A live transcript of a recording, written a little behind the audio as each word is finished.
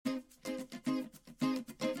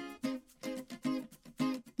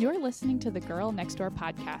You're listening to the Girl Next Door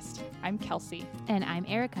podcast. I'm Kelsey. And I'm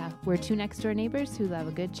Erica. We're two next door neighbors who love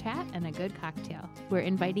a good chat and a good cocktail. We're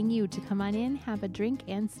inviting you to come on in, have a drink,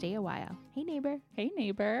 and stay a while. Hey, neighbor. Hey,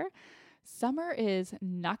 neighbor. Summer is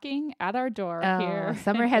knocking at our door here.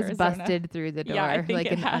 Summer has Arizona. Busted through the door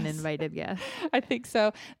like an uninvited guest. I think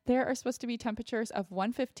so. There are supposed to be temperatures of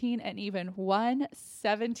 115 and even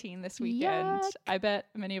 117 this weekend. Yuck. I bet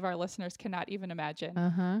many of our listeners cannot even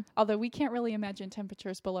imagine. Although we can't really imagine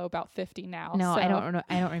temperatures below about 50 now. No, so. I don't know.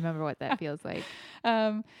 I don't remember what that feels like.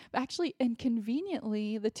 Actually,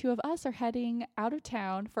 inconveniently, the two of us are heading out of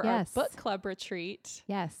town for our book club retreat.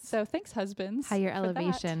 Yes. So thanks, husbands. Higher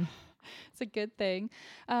elevation. It's a good thing.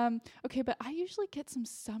 Okay, but I usually get some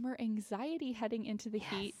summer anxiety heading into the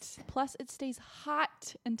heat. Plus, it stays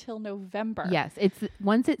hot until November. Yes, it's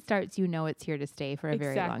once it starts, you know it's here to stay for a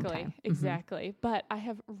very long time. Exactly. But I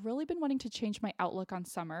have really been wanting to change my outlook on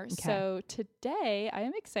summer. Okay. So today, I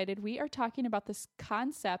am excited. We are talking about this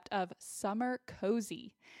concept of summer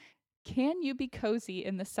cozy. Can you be cozy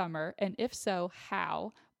in the summer? And if so,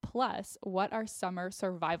 how? Plus, what our summer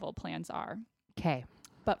survival plans are. Okay.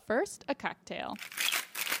 But first, a cocktail.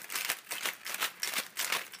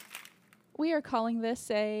 We are calling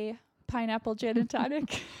this a pineapple gin and tonic.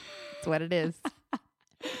 That's what it is.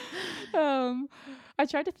 I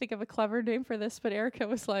tried to think of a clever name for this, but Erica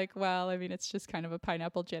was like, well, I mean, it's just kind of a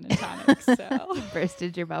pineapple gin and tonic. So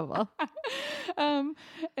Bursted your bubble.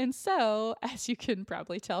 And so, as you can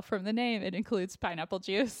probably tell from the name, it includes pineapple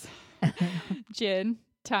juice, gin,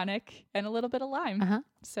 tonic, and a little bit of lime.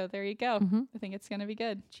 So there you go. I think it's going to be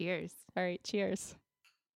good. Cheers. All right. Cheers.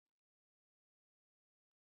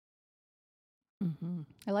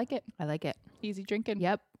 I like it. I like it. Easy drinking.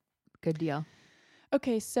 Yep. Good deal.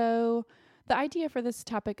 Okay. So the idea for this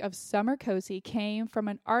topic of summer cozy came from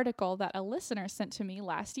an article that a listener sent to me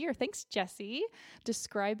last year. Thanks, Jesse.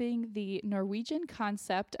 Describing the Norwegian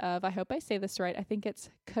concept of, I hope I say this right, I think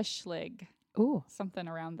it's kushlig. Ooh. Something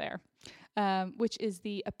around there. Which is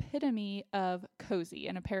the epitome of cozy.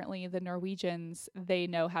 And apparently the Norwegians, they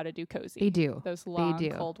know how to do cozy. They do. Those long,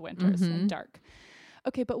 cold winters and dark.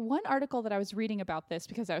 Okay, but one article that I was reading about this,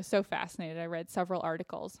 because I was so fascinated, I read several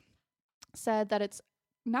articles, said that it's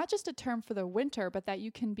not just a term for the winter, but that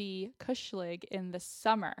you can be kushlig in the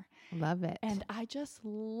summer. Love it. And I just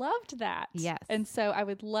loved that. Yes. And so I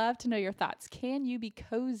would love to know your thoughts. Can you be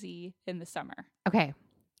cozy in the summer? Okay.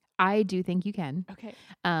 I do think you can. Okay.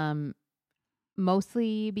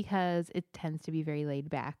 Mostly because it tends to be very laid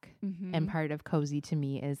back. And part of cozy to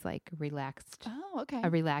me is like relaxed. Oh, okay. A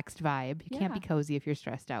relaxed vibe. You can't be cozy if you're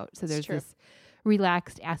stressed out. So there's true. this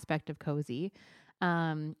relaxed aspect of cozy.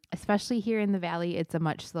 Especially here in the valley, it's a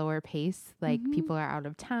much slower pace. Like people are out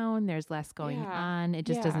of town. There's less going on. It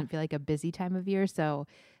just doesn't feel like a busy time of year. So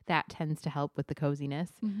that tends to help with the coziness.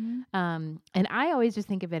 And I always just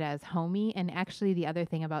think of it as homey. And actually the other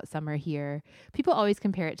thing about summer here, people always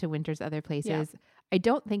compare it to winters other places. Yeah. I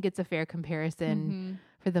don't think it's a fair comparison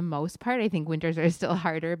for the most part. I think winters are still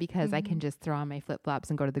harder because I can just throw on my flip-flops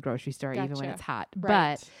and go to the grocery store even when it's hot.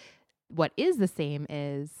 Right. But what is the same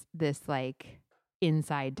is this like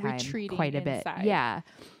inside time retreating quite a bit. Yeah.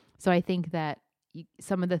 So I think that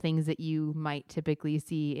some of the things that you might typically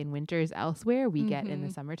see in winters elsewhere, we get in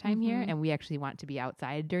the summertime here, and we actually want to be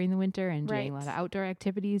outside during the winter and doing a lot of outdoor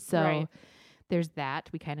activities. So there's that.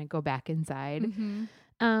 We kind of go back inside.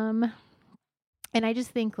 And I just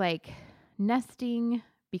think like nesting,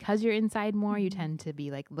 because you're inside more, you tend to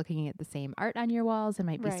be like looking at the same art on your walls and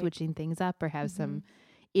might be switching things up or have some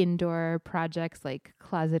indoor projects like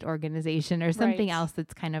closet organization or something else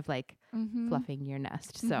that's kind of like fluffing your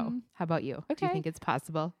nest. So how about you? Okay. Do you think it's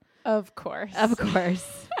possible? Of course. Of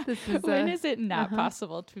course. This is when is it not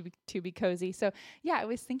possible to be cozy? So yeah, I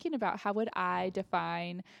was thinking about how would I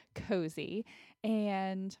define cozy,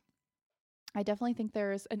 and I definitely think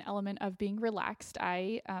there's an element of being relaxed.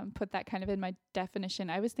 I put that kind of in my definition.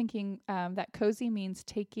 I was thinking that cozy means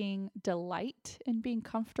taking delight in being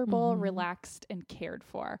comfortable, relaxed, and cared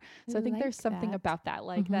for. So I think there's something about that,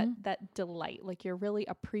 like that delight, like you're really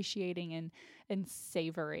appreciating and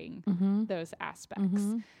savoring those aspects.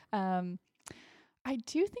 I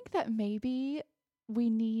do think that maybe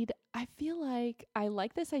I feel like I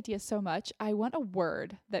like this idea so much. I want a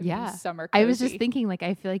word that means summer cozy. I was just thinking, like,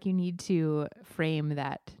 I feel like you need to frame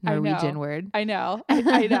that Norwegian word. I know.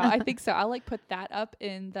 I know. I think so. I'll like put that up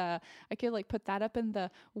in the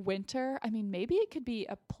winter. I mean, maybe it could be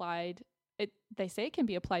applied. They say it can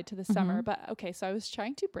be applied to the summer, but okay. So I was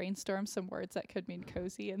trying to brainstorm some words that could mean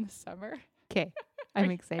cozy in the summer. Okay. I'm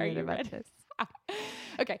excited about this.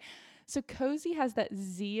 Okay. So cozy has that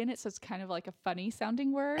Z in it, so it's kind of like a funny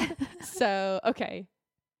sounding word. So, okay.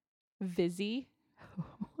 Vizzy,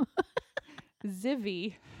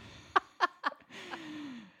 Zivvy,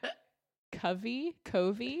 Covey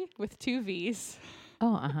with 2 V's.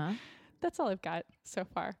 Oh, uh-huh. That's all I've got so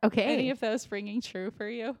far. Okay. Any of those ringing true for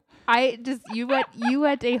you? You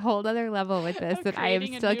went a whole other level with this that I am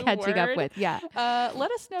still catching up with. Yeah.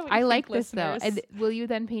 Let us know what you think, like listeners. this though. And will you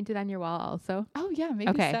then paint it on your wall also? Oh yeah,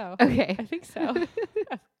 maybe so. Okay. I think so.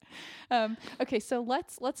 Okay, so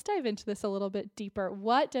let's dive into this a little bit deeper.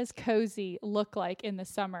 What does cozy look like in the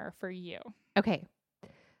summer for you? Okay.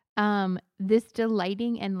 This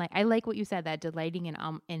delighting and like, I like what you said, that delighting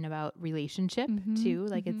in about relationship too.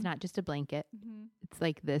 Like it's not just a blanket. It's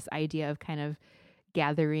like this idea of kind of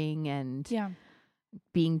gathering and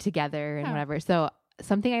being together and whatever. So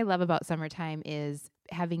something I love about summertime is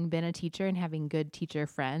having been a teacher and having good teacher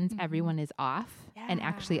friends, everyone is off and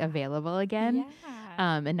actually available again.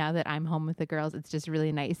 And now that I'm home with the girls, it's just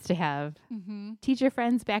really nice to have teacher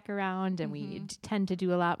friends back around, and we tend to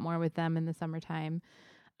do a lot more with them in the summertime.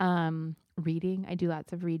 Reading. I do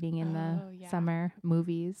lots of reading in the summer.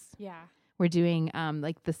 Movies. Yeah. We're doing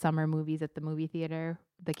like the summer movies at the movie theater,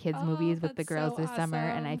 the kids movies with the girls this summer.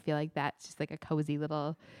 And I feel like that's just like a cozy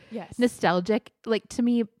little nostalgic. Like to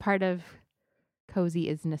me, part of cozy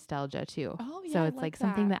is nostalgia too. Oh, yeah, so it's like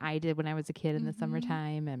something that I did when I was a kid in the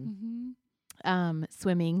summertime, and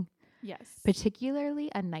swimming. Yes. Particularly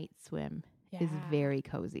a night swim is very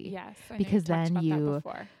cozy. Yes. Because then you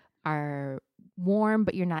are warm,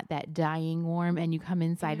 but you're not that dying warm, and you come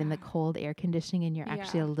inside in the cold air conditioning and you're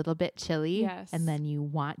actually a little bit chilly. Yes. And then you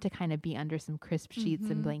want to kind of be under some crisp sheets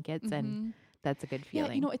and blankets, and that's a good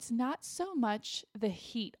feeling. Yeah, it's not so much the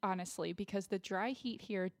heat, honestly, because the dry heat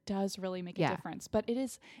here does really make a difference, but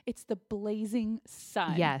it's the blazing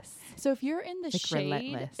sun. Yes. So if you're in the shade,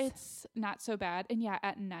 relentless. It's not so bad. And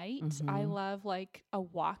at night, I love like a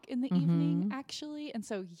walk in the evening, actually. And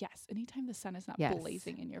so yes, anytime the sun is not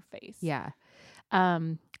blazing in your face. Yeah.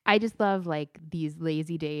 I just love like these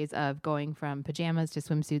lazy days of going from pajamas to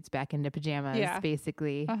swimsuits back into pajamas,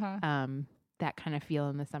 basically. That kind of feel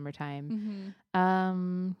in the summertime.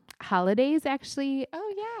 Holidays, actually.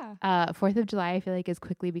 Oh yeah. 4th of July, I feel like, is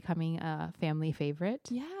quickly becoming a family favorite.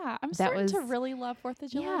 Yeah, I'm starting to really love 4th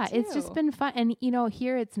of July. Yeah, too. It's just been fun, and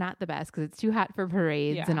here it's not the best because it's too hot for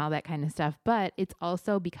parades and all that kind of stuff. But it's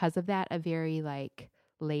also, because of that, a very like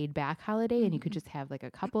laid back holiday, and you could just have like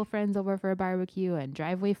a couple friends over for a barbecue and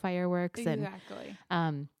driveway fireworks. Exactly.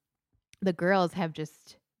 And the girls have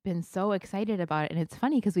just been so excited about it, and it's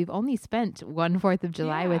funny because we've only spent 1 4th of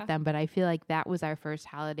July with them, but I feel like that was our first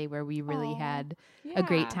holiday where we really had a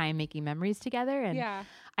great time making memories together. And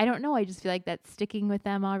I don't know, I just feel like that's sticking with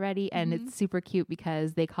them already, and it's super cute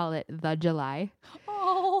because they call it the July.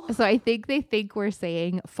 So I think they think we're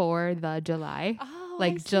saying for the July,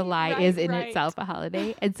 like July is in itself a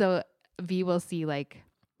holiday. And so V will see like,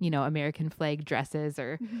 American flag dresses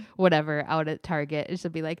or whatever out at Target, and she'll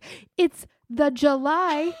be like, it's the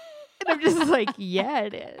July. And I'm just like, yeah,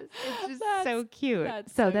 it is. It's just so cute.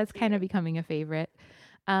 That's kind of becoming a favorite.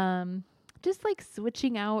 Just like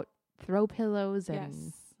switching out throw pillows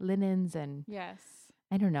and linens and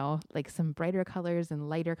I don't know, like some brighter colors and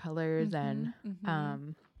lighter colors. And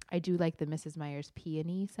I do like the Mrs. Meyer's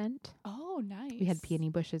peony scent. Oh, nice. We had peony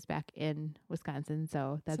bushes back in Wisconsin,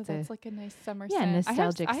 so that's like a nice summer scent.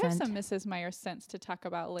 Nostalgic scent. I have some Mrs. Meyer scents to talk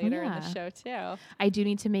about later in the show too. I do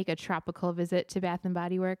need to make a tropical visit to Bath and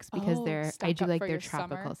Body Works because I do like their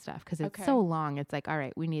tropical summer stuff because it's so long. It's like, all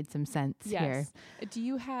right, we need some scents here. Do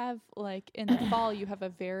you have like in the fall? You have a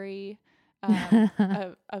very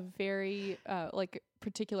a very like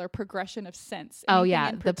particular progression of scents.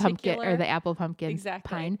 Anything the pumpkin or the apple pumpkin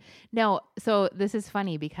pine. No, so this is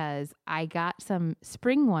funny because I got some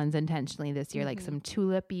spring ones intentionally this year, like some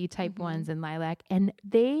tulipy type ones and lilac, and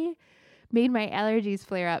they made my allergies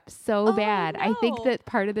flare up so bad. No. I think that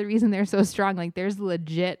part of the reason they're so strong, like there's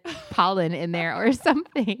legit pollen in there or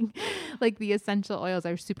something. Like the essential oils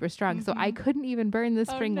are super strong. So I couldn't even burn the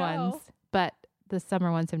spring ones, but the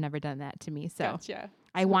summer ones have never done that to me. So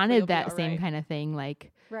I wanted that same kind of thing,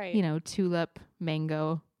 like, tulip,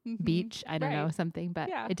 mango, beach, I don't know, something, but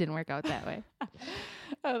it didn't work out that way.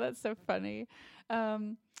 Oh, that's so funny.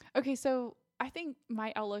 Okay. So I think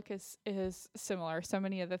my outlook is similar. So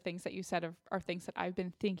many of the things that you said are things that I've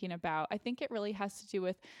been thinking about. I think it really has to do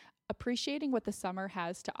with appreciating what the summer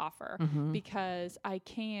has to offer, because I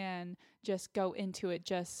can just go into it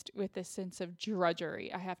just with this sense of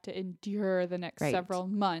drudgery. I have to endure the next several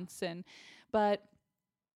months. But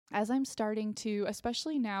as I'm starting to,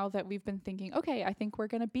 especially now that we've been thinking, okay, I think we're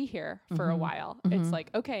going to be here for a while. It's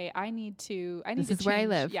like, okay, I need to change. Where I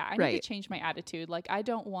live. Yeah. I need to change my attitude. Like I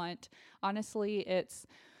don't want, honestly, it's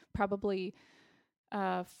probably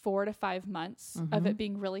 4 to 5 months of it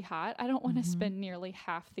being really hot. I don't want to spend nearly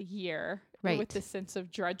half the year with this sense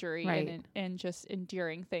of drudgery and just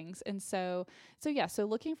enduring things. And so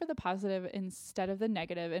looking for the positive instead of the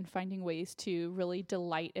negative and finding ways to really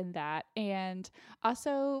delight in that, and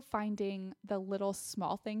also finding the little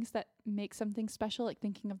small things that make something special, like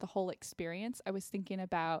thinking of the whole experience. I was thinking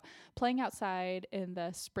about playing outside in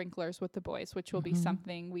the sprinklers with the boys, which will be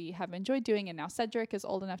something we have enjoyed doing. And now Cedric is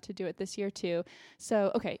old enough to do it this year too.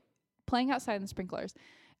 So, okay, playing outside in the sprinklers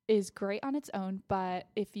is great on its own, but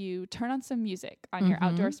if you turn on some music on your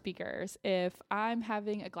outdoor speakers, if I'm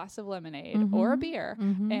having a glass of lemonade or a beer,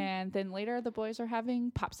 and then later the boys are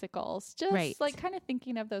having popsicles, just like kind of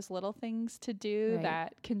thinking of those little things to do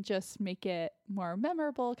that can just make it more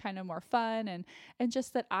memorable, kind of more fun, and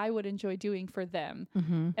just that I would enjoy doing for them.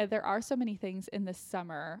 And there are so many things in the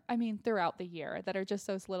summer, I mean, throughout the year, that are just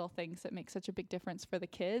those little things that make such a big difference for the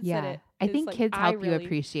kids. Yeah. I think like, kids help you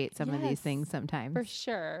appreciate some of these things sometimes. For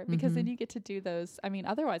sure. Because then you get to do those. I mean,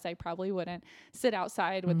 otherwise I probably wouldn't sit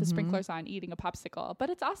outside with the sprinklers on eating a popsicle, but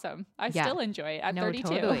it's awesome. I still enjoy it at 32.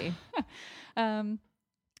 Totally.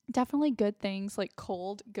 Definitely good things, like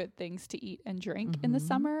cold, good things to eat and drink in the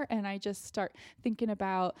summer. And I just start thinking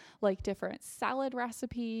about like different salad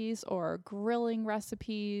recipes or grilling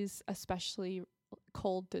recipes, especially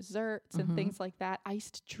cold desserts and things like that.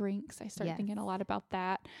 Iced drinks. I start thinking a lot about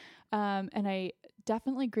that. And I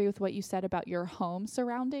definitely agree with what you said about your home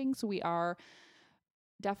surroundings. We are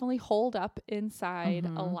definitely holed up inside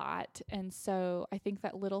a lot. And so I think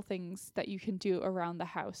that little things that you can do around the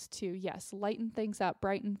house to, yes, lighten things up,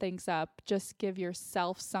 brighten things up, just give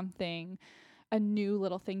yourself something, a new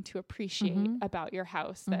little thing to appreciate about your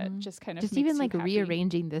house that just kind of just makes even you like happy.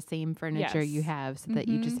 Rearranging the same furniture you have so that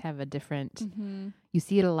you just have a different, you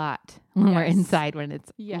see it a lot when we're inside, when it's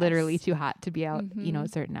literally too hot to be out, you know,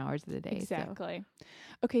 certain hours of the day. Exactly. So.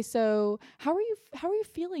 Okay. So how are you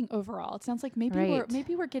feeling overall? It sounds like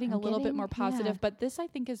maybe we're getting a little bit more positive, but this I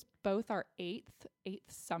think is both our eighth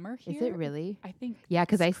summer here. Is it really? I think. Yeah.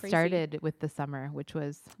 Cause I started with the summer, which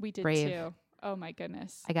was we did brave. Too. Oh my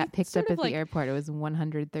goodness. I got picked up at the airport. It was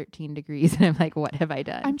 113 degrees. And I'm like, what have I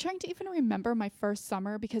done? I'm trying to even remember my first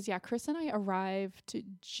summer because Chris and I arrived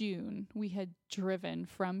June. We had driven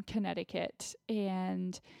from Connecticut,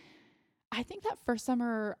 and I think that first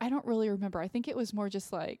summer, I don't really remember. I think it was more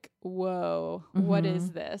just like, whoa, what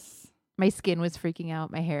is this? My skin was freaking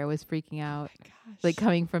out. My hair was freaking out. Oh my gosh. Like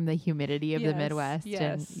coming from the humidity of the Midwest.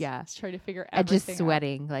 Yes. And Just trying to figure everything just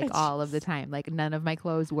sweating like all of the time. Like none of my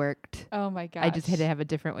clothes worked. Oh my gosh. I just had to have a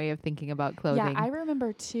different way of thinking about clothing. Yeah, I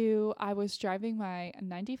remember too, I was driving my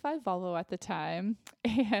 95 Volvo at the time,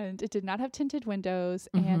 and it did not have tinted windows.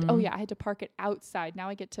 And I had to park it outside. Now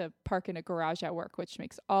I get to park in a garage at work, which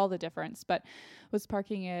makes all the difference, but was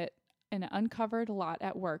parking it in an uncovered lot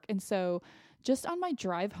at work. And so just on my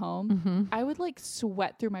drive home, I would like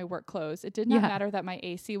sweat through my work clothes. It did not matter that my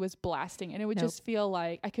AC was blasting, and it would just feel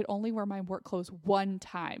like I could only wear my work clothes one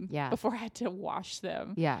time before I had to wash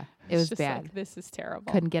them. Yeah, it was just bad. Like, this is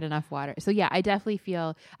terrible. Couldn't get enough water. So yeah, I definitely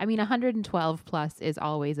feel, I mean, 112 plus is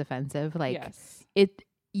always offensive. Like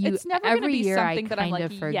it's never every year I kind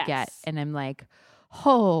of forget, and I'm like,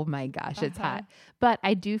 oh my gosh, it's hot. But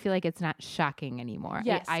I do feel like it's not shocking anymore.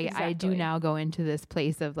 Yes, I do now go into this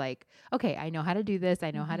place of like, okay, I know how to do this.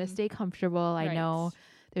 I know how to stay comfortable. I know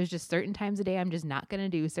there's just certain times a day I'm just not going to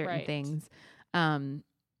do certain things.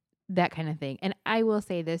 That kind of thing. And I will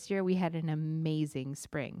say this year we had an amazing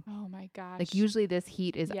spring. Oh my gosh. Like usually this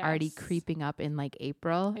heat is already creeping up in like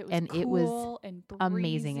April. It was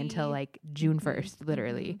amazing until like June 1st,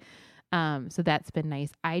 literally. So that's been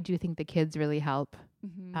nice. I do think the kids really help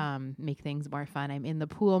make things more fun. I'm in the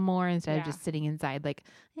pool more instead of just sitting inside. Like,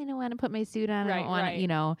 I don't want to put my suit on. I don't want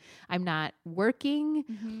to, I'm not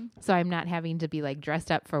working. So I'm not having to be like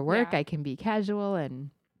dressed up for work. I can be casual and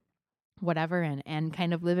whatever and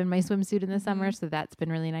kind of live in my swimsuit in the summer. So that's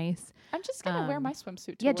been really nice. I'm just going to wear my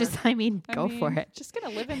swimsuit to work. Go for it. Just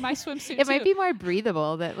going to live in my swimsuit It might be more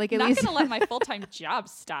breathable that like at not least. Not going to let my full-time job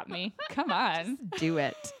stop me. Come on. Just do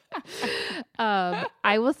it.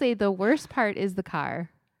 I will say the worst part is the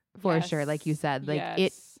car for sure. Like you said,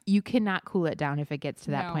 like you cannot cool it down if it gets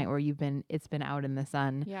to that point where it's been out in the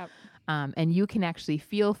sun. Yep. And you can actually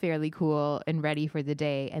feel fairly cool and ready for the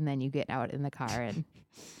day. And then you get out in the car and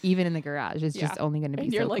even in the garage. It's just only going to be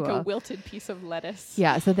and you're so like cool. a wilted piece of lettuce.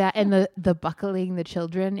 Yeah. So that, and the buckling the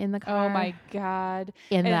children in the car. Oh my God.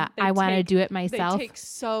 And that I want to do it myself. They take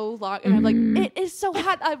so long. And I'm like, it is so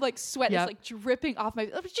hot. I'm like, sweat is like dripping off my,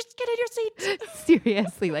 just get in your seat.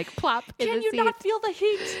 Seriously, like plop in the seat. Can you not feel the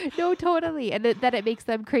heat? No, totally. And that it makes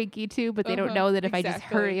them cranky too, but they don't know that if I just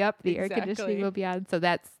hurry up, the air conditioning will be on. So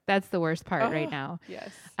that's the worst part right now.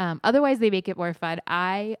 Yes. Otherwise, they make it more fun.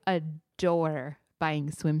 I adore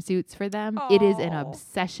buying swimsuits for them. It is an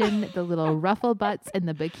obsession. The little ruffle butts and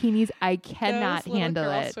the bikinis, I cannot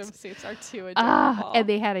handle it. Swimsuits are too adorable. And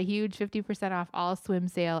they had a huge 50% off all swim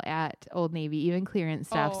sale at Old Navy, even clearance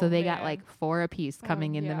stuff. So they got like 4 a piece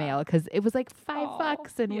coming in the mail because it was like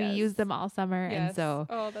 $5 and we used them all summer. And so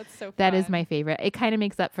that's so fun. That is my favorite. It kind of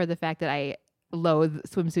makes up for the fact that I loathe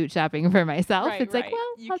swimsuit shopping for myself. It's like,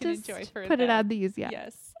 well, I'll just put it on these. Yeah.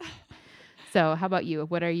 Yes. So how about you?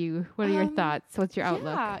 What are your thoughts? What's your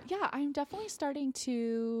outlook? Yeah, I'm definitely starting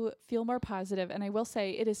to feel more positive. And I will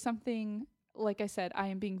say it is something, like I said, I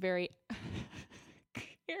am being very...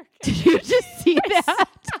 Did you just see that?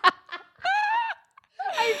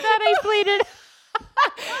 I thought I played it.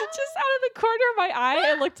 Just out of the corner of my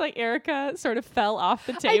eye, it looked like Erica sort of fell off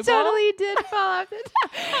the table. I totally did fall off the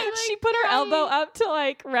table. She put her elbow up to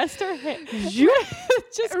like rest her head.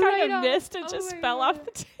 Just kind of missed and just fell off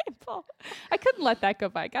the table. I couldn't let that go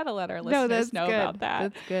by. Gotta let our listeners know about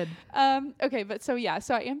that. That's good. Okay, but so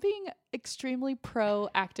I am being extremely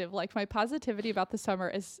proactive. Like my positivity about the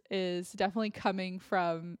summer is definitely coming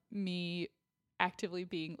from me actively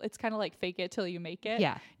being, it's kind of like fake it till you make it.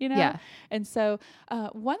 Yeah. You know? Yeah. And so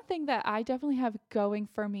one thing that I definitely have going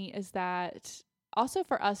for me is that also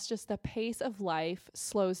for us, just the pace of life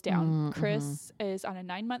slows down. Mm-hmm. Chris is on a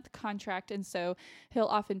 9-month contract. And so he'll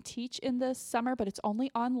often teach in the summer, but it's only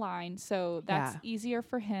online. So that's easier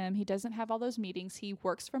for him. He doesn't have all those meetings. He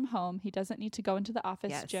works from home. He doesn't need to go into the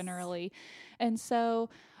office generally. And so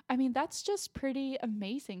I mean, that's just pretty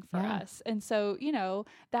amazing for us. And so,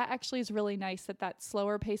 that actually is really nice that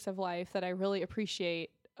slower pace of life that I really appreciate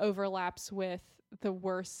overlaps with the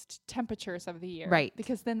worst temperatures of the year. Right.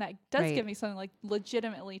 Because then that does give me something like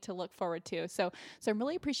legitimately to look forward to. So I'm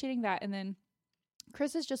really appreciating that. And then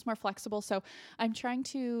Chris is just more flexible. So I'm trying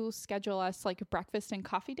to schedule us like breakfast and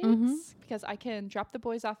coffee dates because I can drop the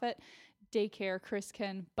boys off at daycare. Chris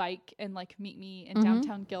can bike and like meet me in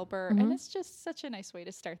downtown Gilbert. And it's just such a nice way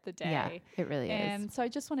to start the day. Yeah, it really is. And so I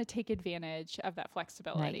just want to take advantage of that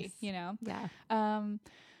flexibility, Yeah.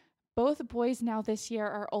 Both boys now this year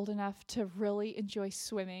are old enough to really enjoy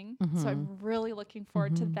swimming. So I'm really looking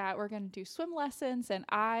forward to that. We're going to do swim lessons. And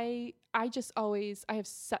I have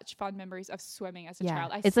such fond memories of swimming as a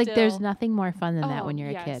child. It's like there's nothing more fun than that when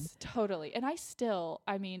you're a kid. Totally. And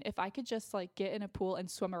I mean, if I could just like get in a pool and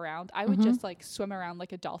swim around, I would just like swim around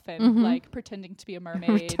like a dolphin, like pretending to be a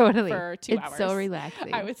mermaid for 2 hours. It's so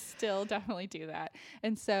relaxing. I would still definitely do that.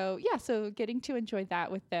 And so, so getting to enjoy that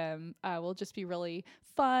with them will just be really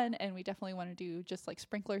fun. And we definitely want to do just like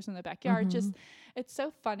sprinklers in the backyard. It's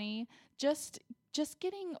so funny. Just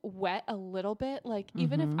getting wet a little bit, like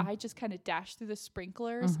even if I just kind of dash through the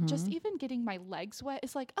sprinklers, just even getting my legs wet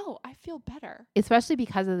is like, oh, I feel better. Especially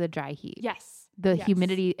because of the dry heat. Yes. The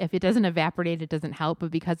humidity, if it doesn't evaporate, it doesn't help.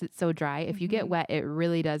 But because it's so dry, if you get wet, it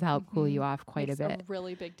really does help cool you off quite a bit. It's a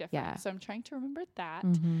really big difference. Yeah. So I'm trying to remember that.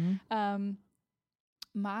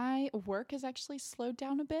 My work has actually slowed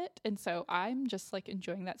down a bit. And so I'm just like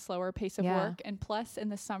enjoying that slower pace of work. And plus in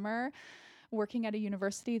the summer, working at a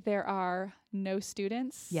university, there are no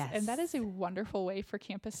students. Yes. And that is a wonderful way for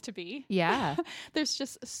campus to be. Yeah. There's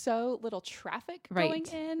just so little traffic going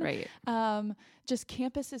in. Right. Just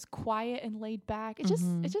campus is quiet and laid back. It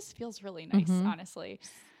just feels really nice, honestly.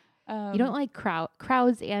 You don't like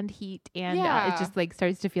crowds and heat, and it just like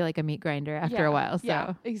starts to feel like a meat grinder after a while. So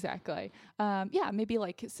yeah, exactly. Maybe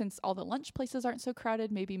like since all the lunch places aren't so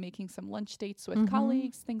crowded, maybe making some lunch dates with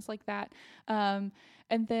colleagues, things like that.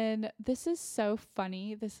 And then this is so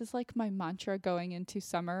funny. This is like my mantra going into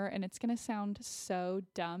summer, and it's going to sound so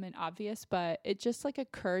dumb and obvious, but it just like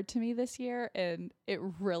occurred to me this year, and it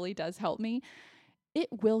really does help me. It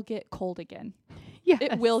will get cold again. Yes.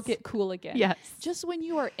 It will get cool again. Yes. Just when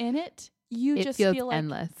you are in it, you just feels feel like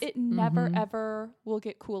endless. it never, ever will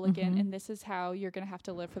get cool again. And this is how you're going to have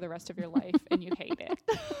to live for the rest of your life, and you hate it.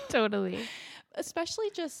 Totally. Especially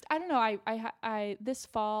just, I don't know, I this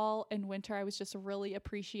fall and winter, I was just really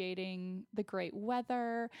appreciating the great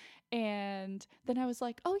weather. And then I was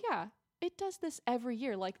like, oh yeah, it does this every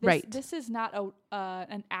year. Like this, this is not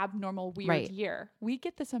an abnormal, weird year. We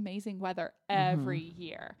get this amazing weather every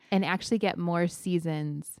year. And actually get more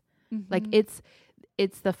seasons. Like it's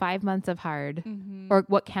it's the 5 months of hard or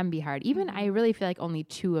what can be hard. Even I really feel like only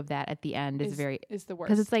 2 of that at the end is the worst.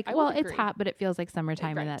 Because it's like, well, it's hot, but it feels like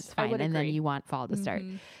summertime and that's fine. And then you want fall to start.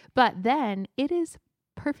 But then it is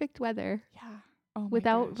perfect weather. Yeah. Oh my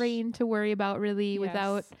without gosh. rain to worry about really,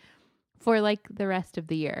 without for like the rest of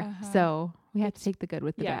the year. So we have to take the good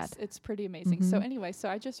with the bad. Yes, it's pretty amazing. So anyway, so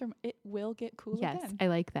I just it will get cool again. Yes, I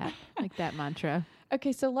like that. Like that mantra.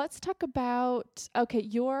 Okay, so let's talk about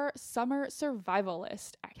your summer survival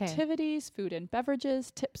list. Activities, food and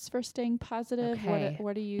beverages, tips for staying positive. Okay.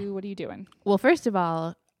 What are you doing? Well, first of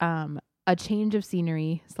all, a change of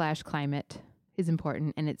scenery / climate is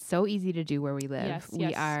important, and it's so easy to do where we live.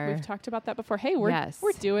 Yes, we've talked about that before. Hey, we're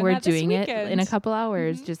doing we're that doing this it in a couple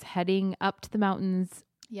hours, just heading up to the mountains.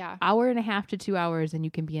 Yeah. Hour and a half to 2 hours, and you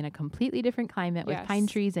can be in a completely different climate with pine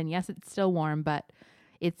trees. And yes, it's still warm, but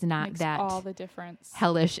it's not Makes that all the difference.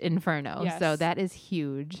 Hellish inferno. Yes. So that is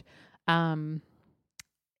huge. Going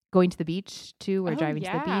to the beach too. We're driving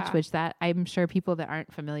to the beach, which that I'm sure people that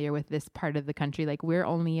aren't familiar with this part of the country, like we're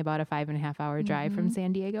only about a 5.5 hour drive from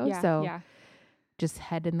San Diego. Just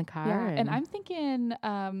head in the car. Yeah, and I'm thinking,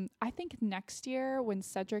 I think next year when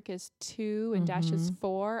Cedric is 2 and Dash is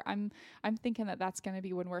 4, I'm thinking that's going to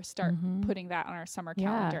be when we're start putting that on our summer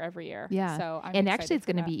calendar every year. Yeah. So and actually it's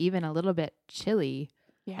going to be even a little bit chilly.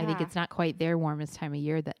 Yeah. I think it's not quite their warmest time of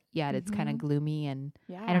year that yet. It's kind of gloomy and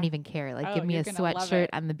I don't even care. Like give me a sweatshirt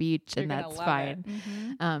on the beach and that's fine.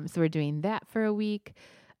 So we're doing that for a week.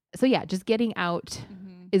 So yeah, just getting out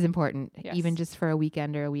is important, even just for a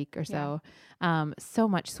weekend or a week or so. So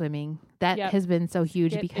much swimming. That has been so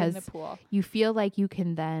huge because you feel like you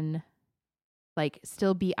can then like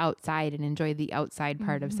still be outside and enjoy the outside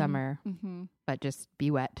part of summer, but just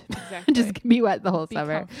be wet. Exactly. Just be wet the whole be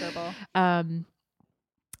summer. Comfortable.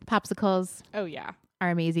 Popsicles. Oh yeah. Are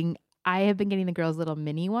amazing. I have been getting the girls little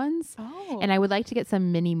mini ones. Oh. And I would like to get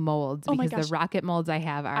some mini molds because the rocket molds I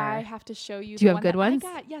have are. I have to show you. Do you have good ones?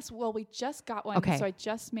 I got. Yes. Well, we just got one. Okay. So I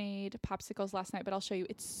just made popsicles last night, but I'll show you.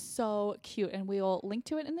 It's so cute. And we'll link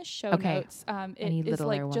to it in the show notes. It is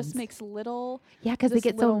like ones. Just makes little. Yeah, because they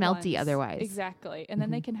get so melty otherwise. Exactly. And then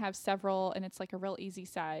they can have several and it's like a real easy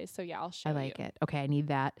size. So yeah, I'll show you. I like it. Okay. I need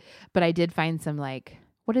that. But I did find some like.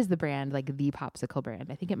 What is the brand? Like the Popsicle brand.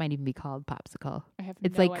 I think it might even be called Popsicle.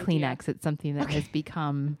 It's no like idea. Kleenex. It's something that has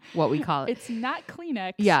become what we call it. It's not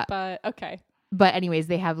Kleenex. Yeah. But okay. But anyways,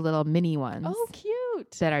 they have little mini ones. Oh,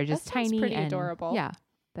 cute. That are just tiny pretty and adorable. Yeah.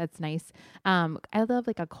 That's nice. I love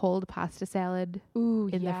like a cold pasta salad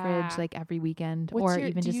in the fridge like every weekend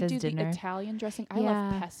even just as dinner. The Italian dressing? I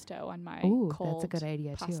love pesto on my cold that's a good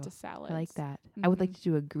idea pasta too. Salad. I like that. I would like to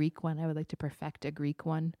do a Greek one. I would like to perfect a Greek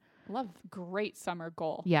one. Love great summer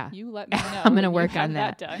goal. Yeah. You let me know. I'm going to work on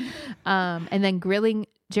that. Done. And then grilling.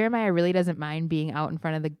 Jeremiah really doesn't mind being out in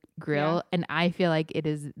front of the grill. And I feel like it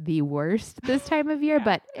is the worst this time of year,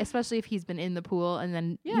 but especially if he's been in the pool and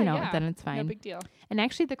then, then it's fine. No big deal. And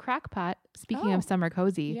actually the crock pot, speaking of summer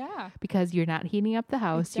cozy, because you're not heating up the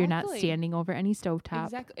house, you're not standing over any stovetop.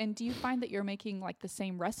 Exactly. And do you find that you're making like the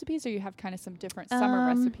same recipes or you have kind of some different summer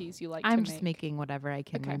recipes you like to make? I'm just making whatever I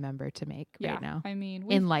can remember to make right now. I mean,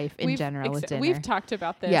 in life, in general, with dinner. We've talked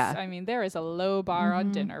about this. Yeah. I mean, there is a low bar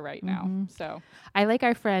on dinner right now. So I like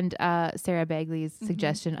our friend Sarah Bagley's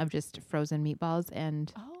suggestion of just frozen meatballs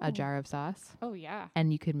and a jar of sauce. Oh, yeah.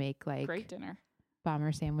 And you could make like great dinner.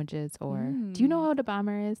 Bomber sandwiches or do you know what a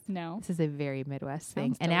bomber is? No. This is a very Midwest thing.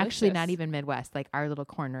 Sounds and delicious. Actually not even Midwest, like our little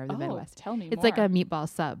corner of the Midwest. Tell me It's more. like a meatball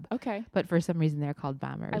sub. Okay. But for some reason they're called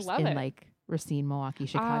bombers. I love in it. Like Racine, Milwaukee,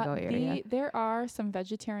 Chicago area. There are some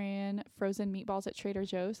vegetarian frozen meatballs at Trader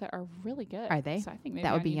Joe's that are really good. Are they? So I think maybe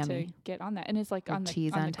that would I be need yummy. to get on that. And it's like with on the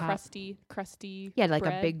cheese on top. crusty Yeah, like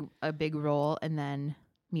bread. a big roll and then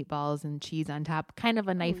meatballs and cheese on top. Kind of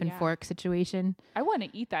a knife and fork situation. I want to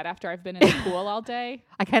eat that after I've been in the pool all day.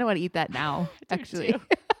 I kind of want to eat that now, actually.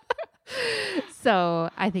 So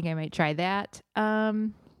I think I might try that.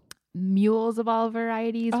 Mules of all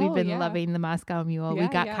varieties. We've been loving the Moscow Mule. We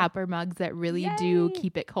got copper mugs that really do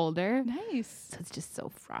keep it colder. Nice. So it's just so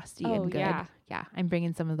frosty and good. Yeah. I'm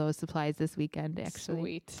bringing some of those supplies this weekend, actually.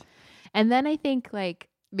 Sweet. And then I think like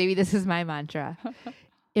maybe this is my mantra.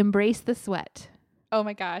 Embrace the sweat. Oh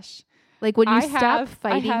my gosh. Like when you stop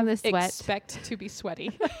fighting the sweat. Expect to be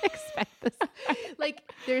sweaty. Expect this. Like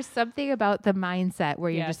there's something about the mindset where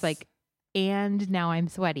you're just like, and now I'm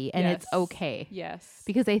sweaty, and it's okay. Yes.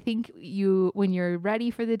 Because I think when you're ready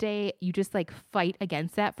for the day, you just like fight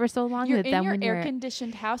against that for so long. You're that in then your when air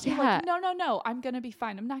conditioned house. You're like, no, I'm going to be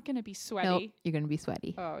fine. I'm not going to be sweaty. Nope, you're going to be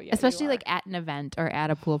sweaty. Oh, yeah. Especially like at an event or at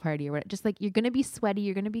a pool party or whatever. Just like you're going to be sweaty.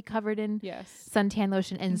 You're going to be covered in suntan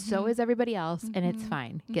lotion, and so is everybody else, and it's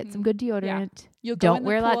fine. Get some good deodorant. You'll don't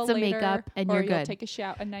wear lots of makeup, and you're good. You'll take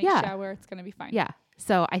a night shower. It's going to be fine. Yeah.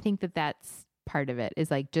 So I think that's part of it, is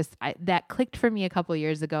like just that clicked for me a couple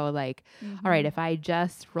years ago. Like, all right, if I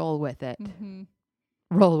just roll with it,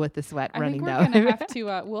 roll with the sweat running down. I think we're gonna have to.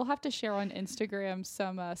 We'll have to share on Instagram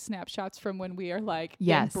some snapshots from when we are like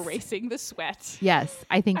embracing the sweat. Yes,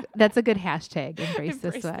 I think that's a good hashtag. Embrace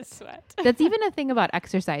the sweat. That's even a thing about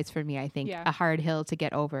exercise for me. I think a hard hill to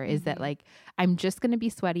get over is that like I'm just gonna be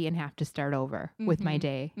sweaty and have to start over with my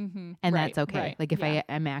day, and that's okay. Right. Like if I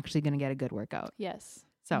am actually gonna get a good workout. Yes.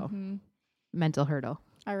 So mental hurdle.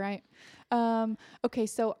 All right. Okay,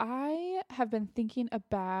 so I have been thinking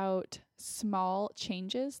about small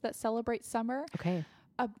changes that celebrate summer. Okay.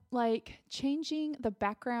 Like changing the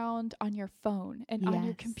background on your phone and on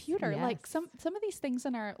your computer. Like some of these things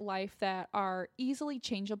in our life that are easily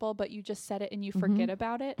changeable, but you just set it and you forget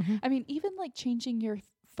about it. I mean, even like changing your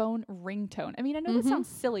phone ringtone. I mean, I know that sounds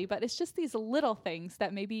silly, but it's just these little things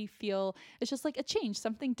that maybe feel it's just like a change,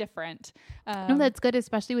 something different. No, that's good,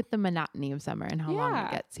 especially with the monotony of summer and how long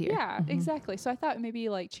it gets here. Yeah, exactly. So I thought maybe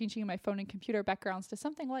like changing my phone and computer backgrounds to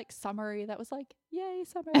something like summery that was like, yay,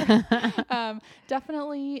 summer.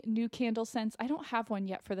 Definitely new candle scents. I don't have one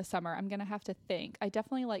yet for the summer. I'm going to have to think. I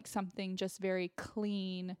definitely like something just very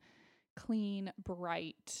clean,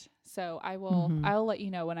 bright. So I'll let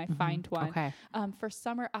you know when I find one. Okay. For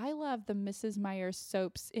summer, I love the Mrs. Myers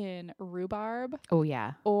soaps in rhubarb. Oh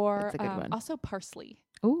yeah. Or that's a good one. Also parsley.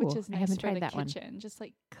 Ooh, which is nice I haven't for tried the that kitchen. one. Just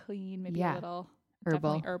like clean, maybe a little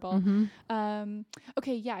herbal.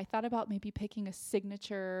 Okay, yeah, I thought about maybe picking a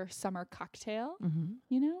signature summer cocktail.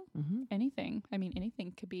 You know, anything. I mean,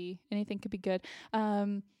 anything could be good.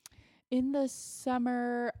 In the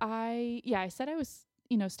summer, I said I was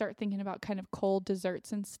start thinking about kind of cold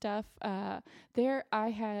desserts and stuff. There I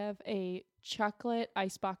have a chocolate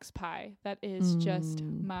icebox pie that is just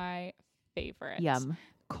my favorite. Yum.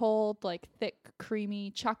 Cold, like thick,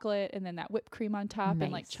 creamy chocolate, and then that whipped cream on top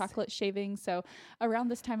and like chocolate shavings. So around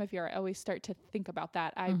this time of year, I always start to think about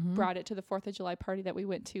that. I brought it to the 4th of July party that we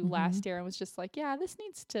went to last year and was just like, yeah, this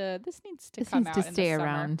needs to come out and stay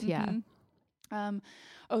around. Yeah.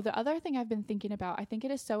 The other thing I've been thinking about, I think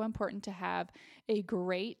it is so important to have a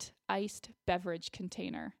great iced beverage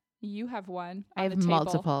container. You have one. I have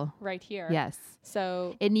multiple right here. Yes.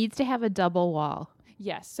 So it needs to have a double wall.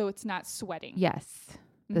 Yes. So it's not sweating. Yes.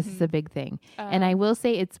 This is a big thing. And I will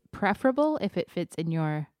say it's preferable if it fits in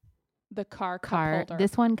the car cup holder.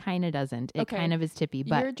 This one kind of doesn't. It kind of is tippy,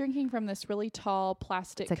 but you're drinking from this really tall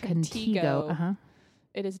plastic it's a Contigo.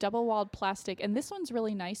 It is double-walled plastic, and this one's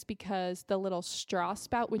really nice because the little straw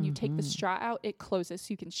spout, when you take the straw out, it closes so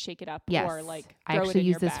you can shake it up or like throw I actually it in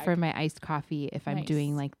use your this bag. for my iced coffee if I'm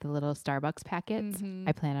doing like the little Starbucks packets.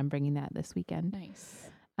 I plan on bringing that this weekend. Nice.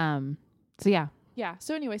 So yeah. Yeah.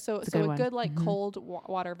 So anyway, so a good like cold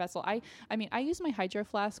water vessel. I mean, I use my Hydro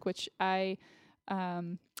Flask, which I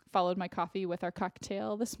followed my coffee with our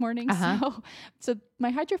cocktail this morning. So my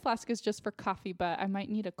Hydro Flask is just for coffee, but I might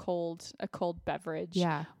need a cold beverage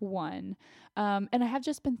one. And I have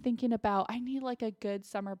just been thinking about, I need like a good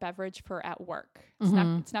summer beverage for at work.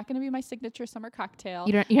 It's not going to be my signature summer cocktail.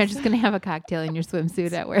 You're not just going to have a cocktail in your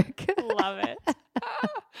swimsuit at work. Love it.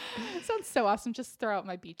 Sounds so awesome. Just throw out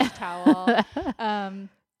my beach towel.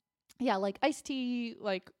 Yeah, like iced tea,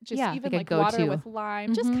 like just even like water with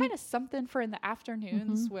lime, just kind of something for in the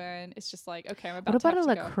afternoons when it's just like, okay, I'm about to have to go.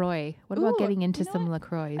 What about a LaCroix? What about getting into some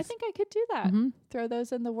LaCroix? I think I could do that. Throw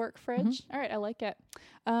those in the work fridge. All right, I like it.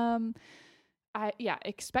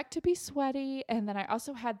 Expect to be sweaty. And then I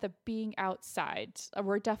also had the being outside.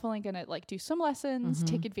 We're definitely going to like do some lessons,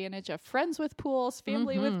 take advantage of friends with pools,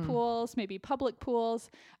 family with pools, maybe public pools.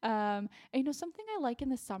 And something I like in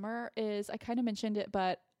the summer is, I kind of mentioned it,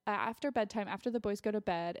 but after bedtime, after the boys go to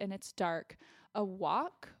bed and it's dark, a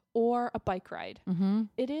walk or a bike ride.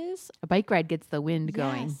 It is a bike ride gets the wind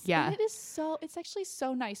going. Yeah. And it's actually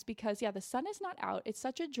so nice because the sun is not out. It's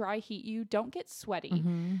such a dry heat. You don't get sweaty.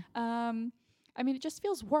 I mean, it just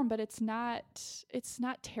feels warm, but it's not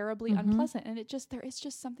terribly unpleasant. And there is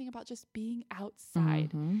just something about just being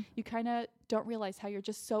outside. You kind of don't realize how you're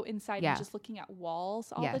just so inside and just looking at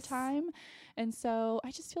walls all the time. And so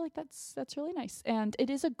I just feel like that's really nice. And it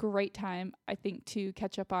is a great time, I think, to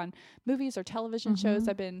catch up on movies or television shows.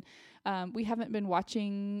 I've been We haven't been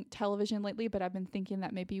watching television lately, but I've been thinking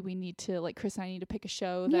that maybe we need to, like, Chris and I need to pick a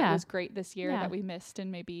show that was great this year that we missed,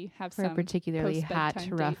 and maybe have for some a particularly hot,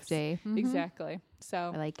 rough dates. day. Exactly.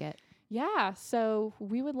 So I like it. Yeah, so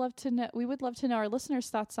we would love to know. We would love to know our listeners'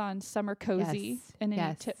 thoughts on summer cozy and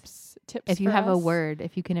any tips. If you for have us. a word,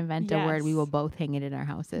 if you can invent a word, we will both hang it in our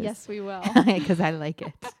houses. Yes, we will. Because I like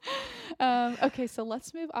it. Okay, so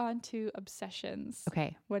let's move on to obsessions.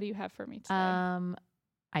 Okay, what do you have for me today?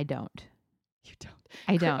 I don't. You don't.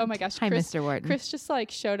 I don't. Oh my gosh, Hi, Chris, Mr. Wharton. Chris just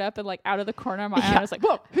like showed up and like out of the corner of my eye, I was like,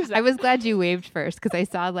 "Whoa, who's that?" I was glad you waved first because I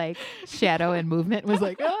saw like shadow and movement. Was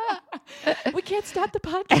like, ah! We can't stop the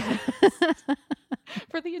podcast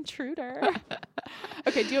for the intruder.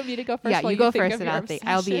 Okay, do you want me to go first? Yeah, while you go think first, of and your I'll be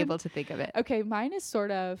obsession? able to think of it. Okay, mine is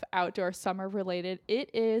sort of outdoor summer related.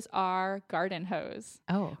 It is our garden hose.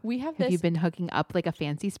 Oh, We have have this. you been hooking up like a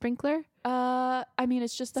fancy sprinkler? I mean,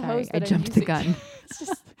 it's just the Sorry, hose that I jumped I'm the using. gun. It's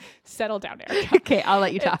just settle down, Erica. Okay, I'll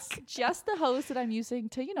let you talk. It's just the hose that I'm using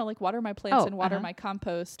to, like water my plants and water uh-huh. my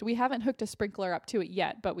compost. We haven't hooked a sprinkler up to it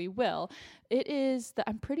yet, but we will. It is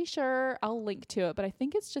I'm pretty sure I'll link to it, but I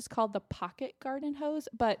think it's just called the pocket garden hose.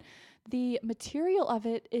 But the material of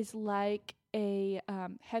it is like a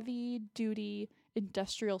heavy duty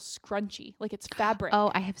industrial scrunchie, like it's fabric.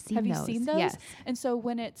 Oh, I have seen those. Have you seen those? Yes. And so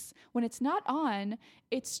when it's not on,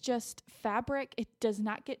 it's just fabric. It does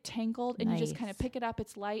not get tangled, and you just kind of pick it up.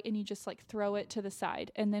 It's light, and you just like throw it to the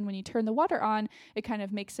side. And then when you turn the water on, it kind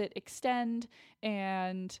of makes it extend,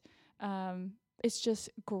 and it's just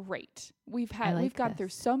great. We've gone through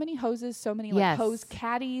so many hoses, so many like hose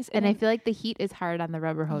caddies, and I feel like the heat is hard on the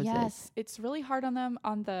rubber hoses. Yes, it's really hard on them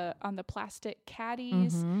on the plastic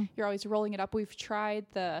caddies. Mm-hmm. You're always rolling it up. We've tried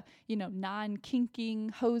the non-kinking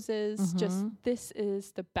hoses. Just this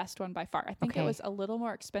is the best one by far. I think it was a little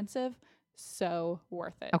more expensive. So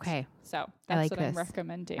worth it. Okay. So that's like what I'm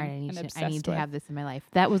recommending. All right, I need to have this in my life.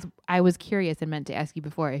 I was curious and meant to ask you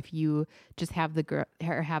before if you just have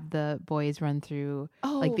the boys run through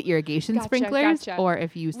like the irrigation sprinklers, or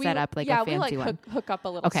if you set up like a fancy one. Hook up a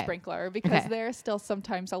little sprinkler because they're still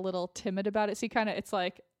sometimes a little timid about it. So it's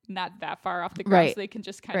like not that far off the ground, so they can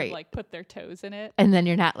just kind of like put their toes in it. And then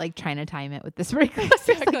you're not like trying to time it with the sprinkler.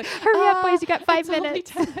 Exactly. Like, hurry up, boys! You got 5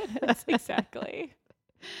 minutes. Only 10 minutes. Exactly.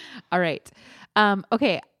 All right.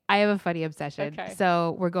 Okay. I have a funny obsession. Okay.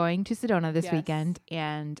 So we're going to Sedona this weekend,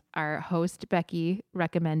 and our host Becky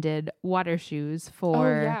recommended water shoes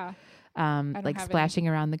for like splashing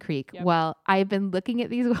around the creek. Yep. Well, I've been looking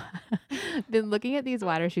at these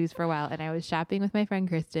water shoes for a while, and I was shopping with my friend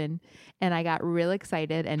Kristen, and I got real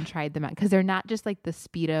excited and tried them out because they're not just like the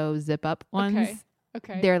Speedo zip up ones.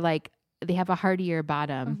 Okay. They're like they have a hardier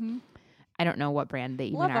bottom. Mm-hmm. I don't know what brand they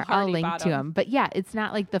even are. I'll link to them. But yeah, it's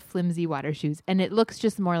not like the flimsy water shoes. And it looks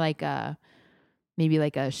just more like maybe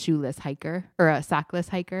like a shoeless hiker or a sockless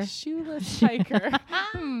hiker. Shoeless hiker.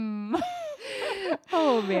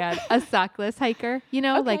 Oh man. A sockless hiker,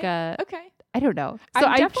 like a, I don't know. So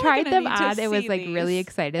I tried them on and was like really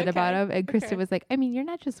excited about them. And Kristen was like, I mean, you're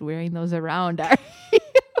not just wearing those around, are you?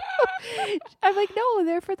 I'm like, no,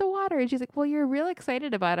 they're for the water. And she's like, well, you're real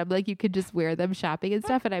excited about them. Like you could just wear them shopping and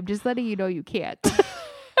stuff. And I'm just letting you know you can't.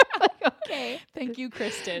 Like, okay. Thank you,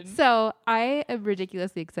 Kristen. So I am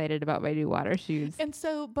ridiculously excited about my new water shoes. And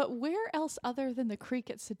so, but where else other than the creek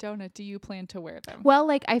at Sedona do you plan to wear them? Well,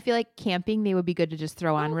 like I feel like camping, they would be good to just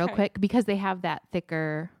throw on real quick because they have that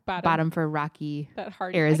thicker bottom for rocky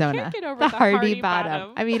Arizona. I can't get over the Hearty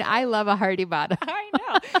bottom. I mean, I love a Hearty bottom. I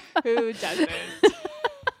know. Who doesn't?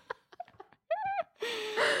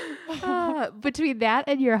 Between that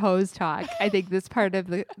and your hose talk, I think this part of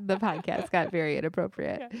the podcast got very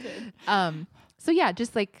inappropriate. Yeah, it did. So yeah,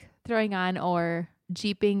 just like throwing on or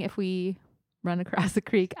jeeping if we run across a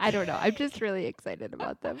creek. I don't know. I'm just really excited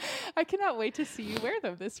about them. I cannot wait to see you wear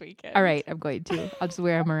them this weekend. All right, I'm going to. I'll just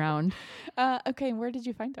wear them around. Okay, and where did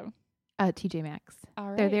you find them? TJ Maxx. All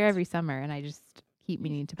right. They're there every summer, and I just keep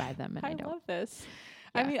meaning to buy them, and I don't. I love this.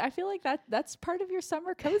 Yeah. I mean, I feel like that's part of your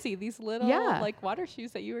summer cozy, these little like water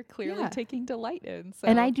shoes that you were clearly taking delight in. So.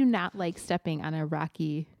 And I do not like stepping on a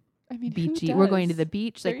rocky, beachy. Who We're going to the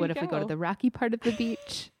beach. There like, what you if we go go. to the rocky part of the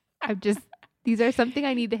beach? These are something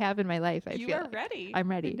I need to have in my life. I you feel are like. ready.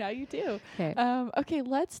 I'm ready. Now you do. Okay. Okay,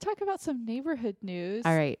 let's talk about some neighborhood news.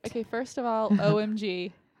 All right. Okay, first of all,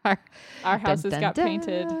 OMG. Our houses got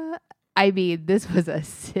painted. I mean, this was a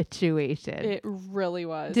situation. It really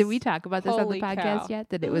was. Did we talk about this Holy on the podcast cow. yet?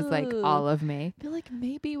 That it was like all of May? I feel like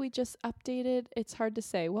maybe we just updated. It's hard to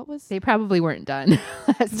say. What was... They probably weren't done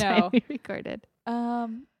last time No. we recorded.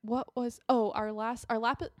 What was our last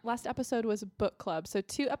episode was book club. So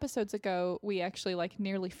 2 episodes ago we actually like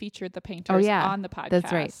nearly featured the painters on the podcast.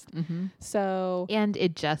 That's right. Mm-hmm. So and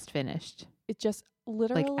it just finished. It just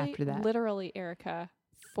literally like after that. Literally, Erica,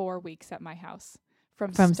 4 weeks at my house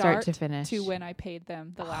from start to finish to when I paid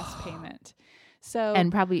them the last payment. So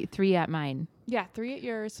and probably 3 at mine. Yeah, 3 at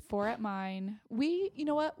yours, 4 at mine. You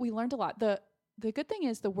know what? We learned a lot. The good thing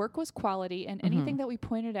is the work was quality, and anything that we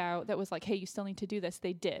pointed out that was like, hey, you still need to do this,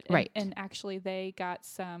 they did. Right. And actually they got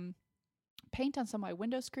some paint on some of my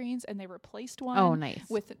window screens, and they replaced one. Oh, nice.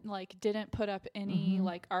 With like, didn't put up any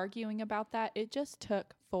like arguing about that. It just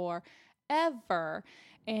took forever.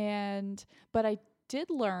 But I did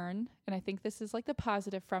learn, and I think this is like the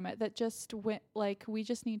positive from it, that just went like, we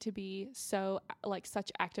just need to be such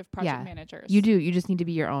active project managers. You do. You just need to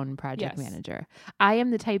be your own project manager. I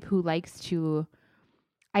am the type who likes to,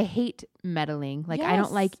 I hate meddling. Like I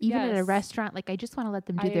don't like, even at a restaurant, like I just want to let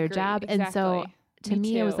them do their job. Exactly. And so to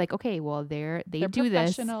me, it was like, okay, well, they're do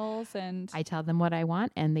this. Professionals, and I tell them what I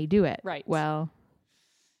want and they do it. Right. Well,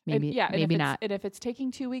 maybe not. And if it's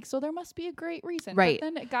taking 2 weeks, well, there must be a great reason. Right. But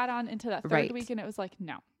then it got on into that third week, and it was like,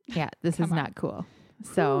 no. Yeah, this is not cool.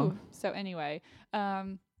 So anyway,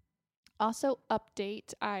 also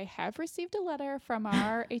update, I have received a letter from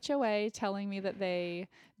our HOA telling me that they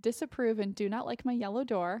disapprove and do not like my yellow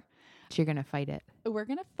door. So you're going to fight it. We're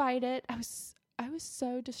going to fight it. I was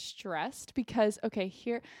so distressed because, okay,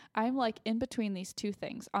 here I'm like in between these two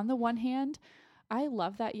things. On the one hand, I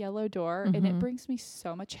love that yellow door, and it brings me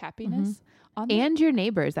so much happiness. And your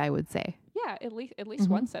neighbors, I would say. Yeah, at least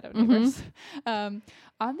one set of neighbors. On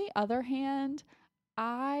the other hand,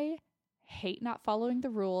 I hate not following the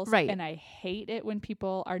rules. Right. And I hate it when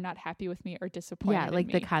people are not happy with me or disappointed in me. Yeah,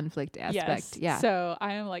 like the conflict aspect. Yes. Yeah. So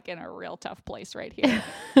I am like in a real tough place right here.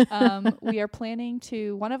 We are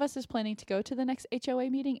one of us is planning to go to the next HOA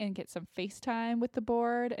meeting and get some FaceTime with the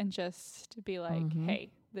board and just be like,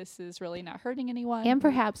 hey, this is really not hurting anyone. And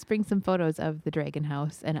perhaps bring some photos of the Dragon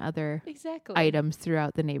House and other items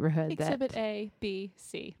throughout the neighborhood. Exhibit A, B,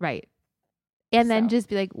 C. Right. And then just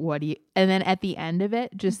be like, and then at the end of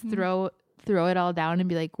it, just throw it all down and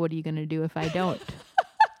be like, what are you going to do if I don't?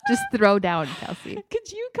 Just throw down, Kelsey.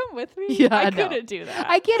 Could you come with me? Yeah, I couldn't do that.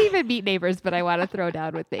 I can't even meet neighbors, but I want to throw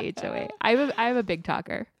down with the HOA. I'm a big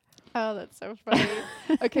talker. Oh, that's so funny.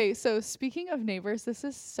 Okay, so speaking of neighbors, this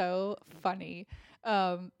is so funny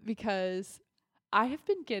because I have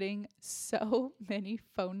been getting so many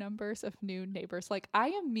phone numbers of new neighbors. Like, I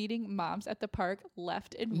am meeting moms at the park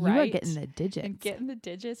left and right. You are getting the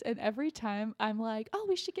digits. And every time I'm like, oh,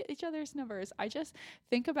 we should get each other's numbers. I just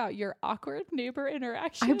think about your awkward neighbor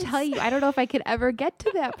interactions. I'm telling you, I don't know if I could ever get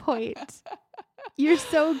to that point. You're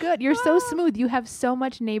so good. You're so smooth. You have so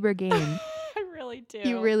much neighbor game. I really do.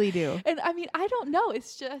 You really do. And I mean, I don't know.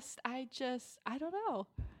 It's just, I don't know.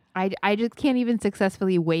 I just can't even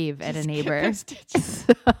successfully wave at a neighbor. You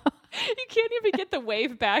can't even get the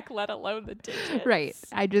wave back, let alone the digits. Right.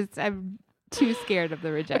 I'm too scared of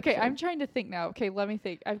the rejection. Okay, I'm trying to think now. Okay, let me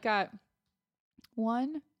think. I've got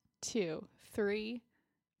 1, 2, 3,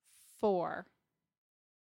 4,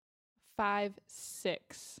 5,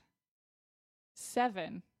 6,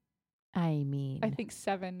 7. I think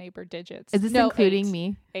 7 neighbor digits. Is this including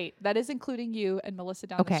me? 8. That is including you and Melissa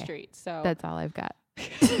down the street. So that's all I've got.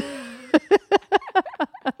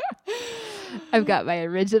 I've got my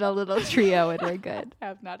original little trio and we're good.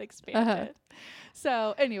 Have not expanded.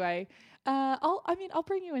 So anyway, I'll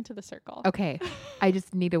bring you into the circle. Okay. I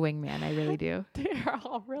just need a wingman. I really do. They're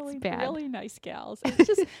all really nice gals. It's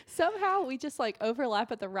just somehow we just like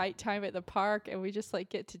overlap at the right time at the park, and we just like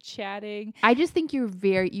get to chatting. I just think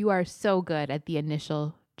you are so good at the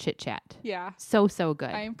initial chit chat. Yeah. So good.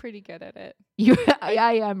 I am pretty good at it.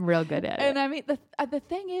 I am real good at it. And I mean, the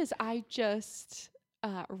thing is, I just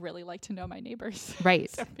really like to know my neighbors. Right.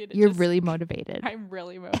 So you're really motivated. I'm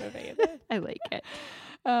really motivated. I like it.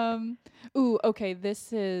 Okay.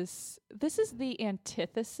 This is the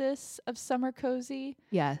antithesis of summer cozy.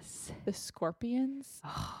 Yes. The scorpions.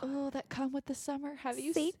 That come with the summer. Have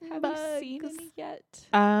you seen any yet?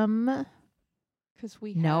 Because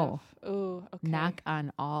we have. Oh, okay. Knock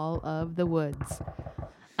on all of the woods.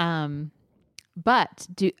 But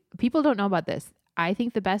people don't know about this. I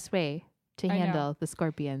think the best way to handle the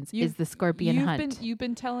scorpions is the scorpion hunt. You've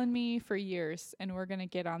been telling me for years, and we're going to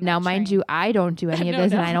get on that now, train. mind you, I don't do any of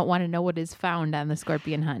this, and I don't want to know what is found on the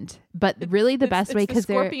scorpion hunt. But really the best way, because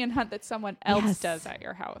the scorpion hunt that someone else does at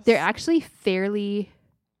your house. They're actually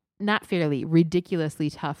ridiculously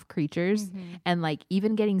tough creatures. And like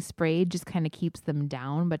even getting sprayed just kind of keeps them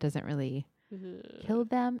down, but doesn't really kill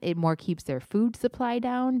them. It more keeps their food supply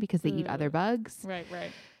down because they eat other bugs. Right.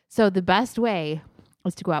 So the best way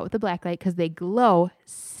is to go out with the black light because they glow.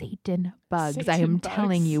 Satan bugs. I am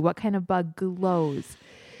telling you, what kind of bug glows?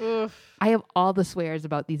 Oof. I have all the swears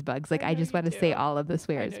about these bugs. Like, I just want to say all of the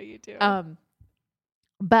swears. I know you do.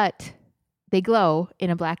 But they glow in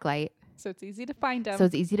a black light. So it's easy to find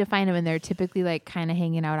them. And they're typically like kind of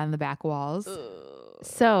hanging out on the back walls.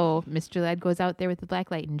 So Mr. Led goes out there with the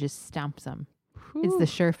black light and just stomps them. Whew. It's the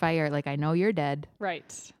surefire, like, I know you're dead.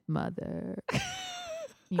 Right. Mother.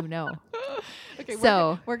 You know. Okay,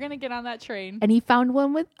 so we're gonna get on that train. And he found a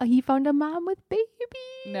mom with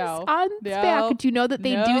babies on the back. Do you know that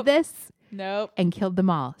they do this? Nope. And killed them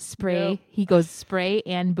all. Spray. Nope. He goes spray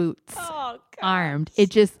and boots. Oh, God. Armed. It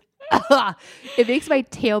just, it makes my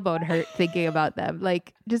tailbone hurt thinking about them.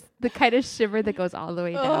 Like, just the kind of shiver that goes all the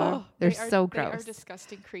way down. They're so gross. They are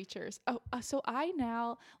disgusting creatures. Oh, so I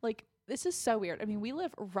now, like, this is so weird. I mean, we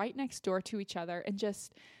live right next door to each other, and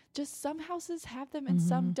just some houses have them and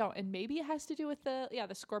some don't. And maybe it has to do with the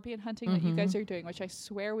scorpion hunting that you guys are doing, which I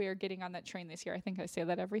swear we are getting on that train this year. I think I say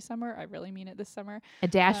that every summer. I really mean it this summer.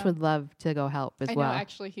 Dash would love to go help as well. I know,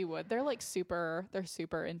 actually he would. They're like super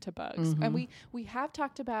into bugs. And we have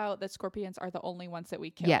talked about that scorpions are the only ones that we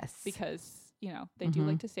kill. Yes. Because, they do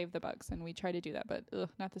like to save the bugs, and we try to do that, but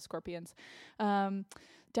not the scorpions.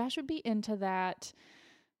 Dash would be into that.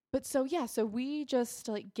 But so we just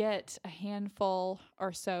like get a handful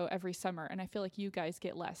or so every summer, and I feel like you guys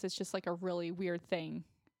get less. It's just like a really weird thing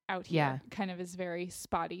out here. Yeah. Kind of is very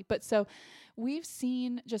spotty. But so we've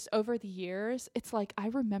seen just over the years, it's like I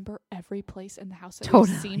remember every place in the house that we've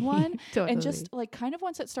seen one. And just like kind of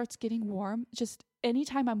once it starts getting warm, just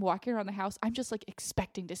anytime I'm walking around the house, I'm just like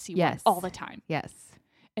expecting to see one all the time. Yes.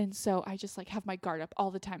 And so I just like have my guard up all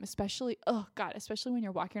the time, especially when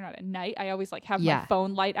you're walking around at night. I always like have my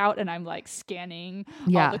phone light out and I'm like scanning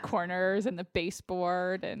all the corners and the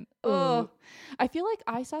baseboard. And I feel like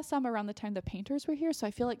I saw some around the time the painters were here. So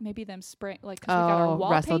I feel like maybe them spraying, like, because we got our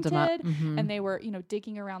wall painted and they were,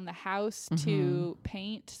 digging around the house to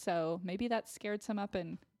paint. So maybe that scared some up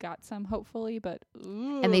and got some, hopefully. But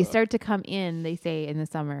and they start to come in, they say, in the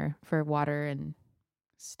summer for water and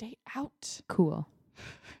stay out. Cool.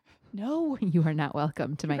 No. You are not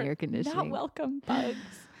welcome to my air conditioning. Not welcome, bugs.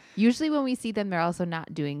 Usually when we see them, they're also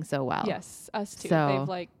not doing so well. Yes, us too. So, they've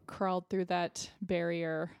like crawled through that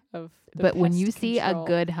barrier of the But when you see a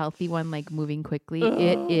good, healthy one like moving quickly,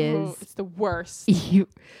 it's the worst.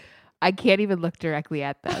 I can't even look directly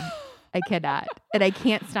at them. I cannot. And I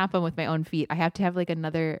can't stop them with my own feet. I have to have like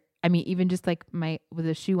even just like with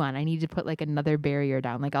a shoe on, I need to put like another barrier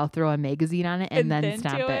down. Like I'll throw a magazine on it and then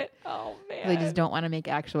stop it. Oh man. I just don't want to make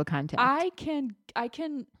actual contact. I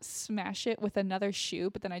can smash it with another shoe,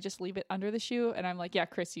 but then I just leave it under the shoe and I'm like, yeah,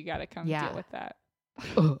 Chris, you got to come deal with that.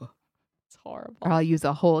 It's horrible. Or I'll use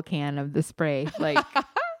a whole can of the spray, like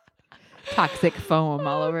toxic foam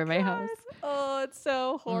all over my house. Oh, it's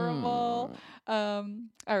so horrible. All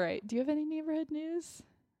right. Do you have any neighborhood news?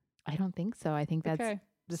 I don't think so. I think that's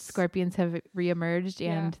the scorpions have reemerged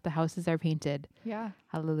and the houses are painted. Yeah.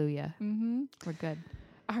 Hallelujah. We're good.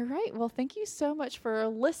 All right. Well, thank you so much for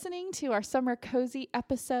listening to our Summer Cozy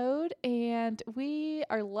episode. And we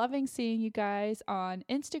are loving seeing you guys on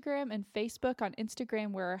Instagram and Facebook. On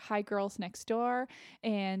Instagram, we're Hi Girls Next Door.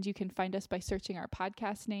 And you can find us by searching our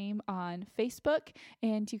podcast name on Facebook.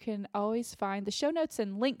 And you can always find the show notes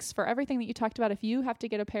and links for everything that you talked about. If you have to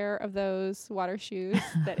get a pair of those water shoes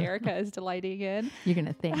that Erica is delighting in, you're going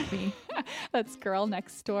to thank me. That's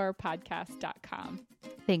girlnextdoorpodcast.com.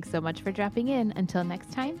 Thanks so much for dropping in. Until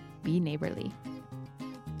next time, be neighborly.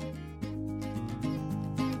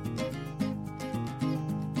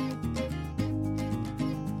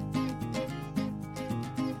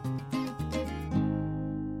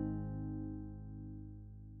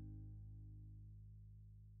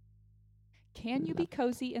 Can you be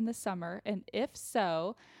cozy in the summer? And if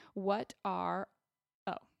so, what are...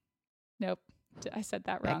 Oh, nope. I said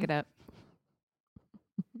that wrong. Back it up.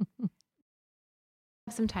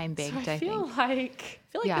 Some time baked, so I feel like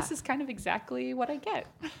this is kind of exactly what I get.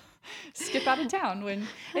 Skip out of town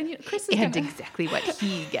Chris is exactly what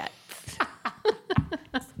he gets.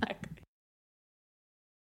 Exactly.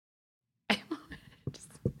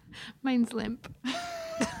 Mine's limp.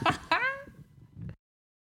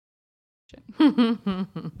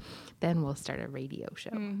 Then we'll start a radio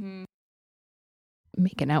show.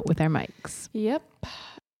 Making out with our mics. Yep.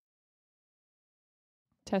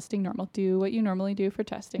 Testing normal. Do what you normally do for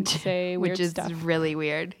testing. Say weird stuff. Which is really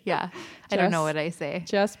weird. Yeah. I don't know what I say.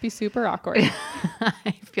 Just be super awkward.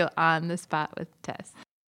 I feel on the spot with Tess.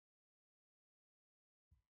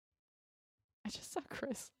 just saw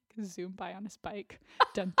Chris zoom by on his bike.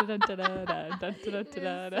 Dun, dun, dun, dun, dun, dun, dun, dun,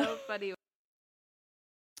 dun, dun. So funny.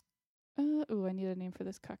 Ooh, I need a name for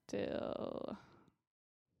this cocktail.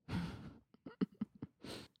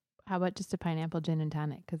 How about just a pineapple gin and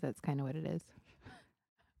tonic? Because that's kind of what it is.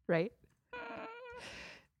 Right?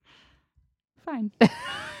 Fine.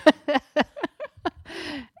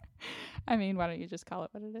 I mean, why don't you just call it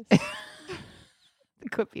what it is?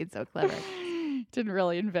 Quit being so clever. Didn't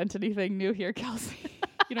really invent anything new here, Kelsey.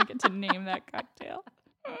 You don't get to name that cocktail.